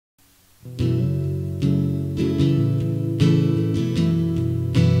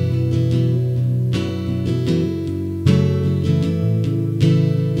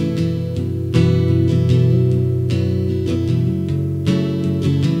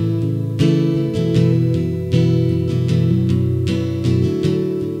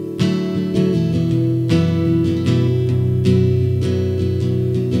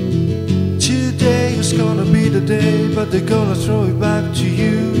that they're gonna throw it back to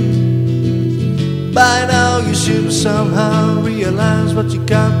you. By now you should somehow realize what you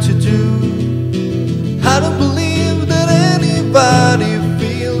got to do. I don't believe that anybody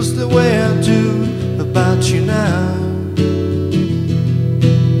feels the way I do about you now.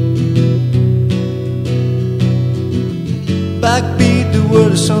 Backbeat, the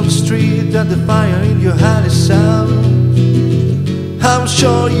word is on the street that the fire in your heart is out. I'm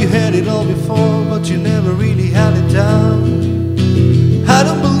sure you had it all before, but you never really had it down. I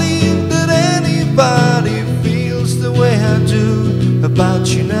don't believe that anybody feels the way I do about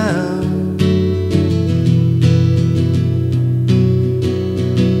you now.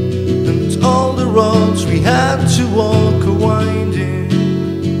 And all the roads we had to walk are winding,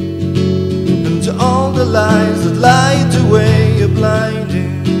 and all the lies that light the way are blinding.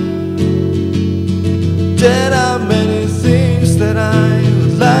 There are many things that I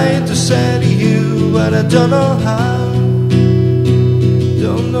would like to say to you, but I don't know how.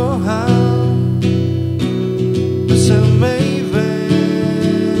 Don't know how. But so maybe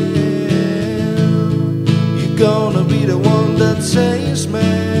you're gonna be the one that saves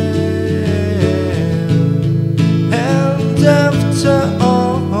me. And after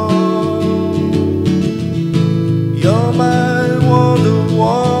all, you're my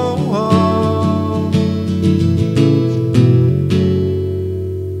Wonderwall.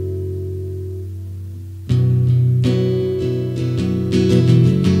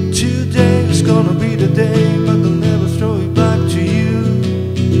 Gonna be the day, but they'll never throw it back to you.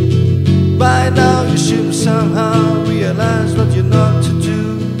 By now you should somehow realize what you're not to do.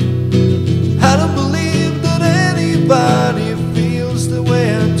 I don't believe that anybody feels the way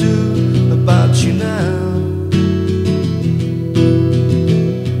I do about you now.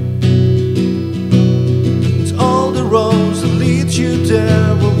 And all the roads that lead you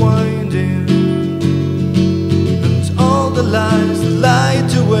there were winding, and all the lies that light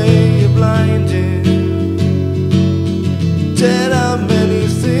the way blinding. There are many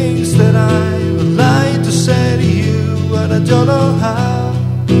things that I would like to say to you, but I don't know how.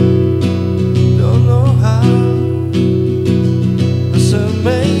 Don't know how. So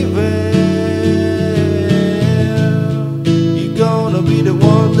maybe you're gonna be the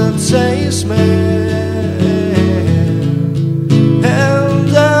one that saves me. And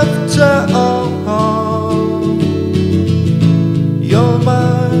after all, you're my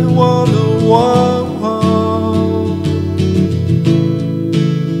Wonderwall.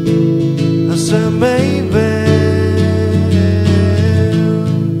 I said maybe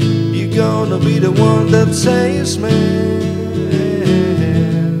you're gonna be the one that saves me.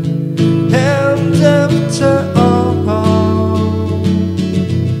 And after all,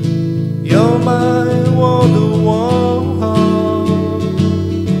 you're my Wonderwall.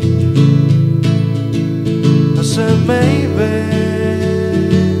 I said maybe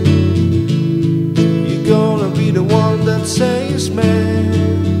the one that saves me.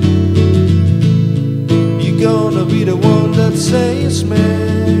 You're gonna be the one that saves me.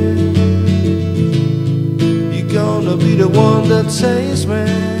 You're gonna be the one that saves me.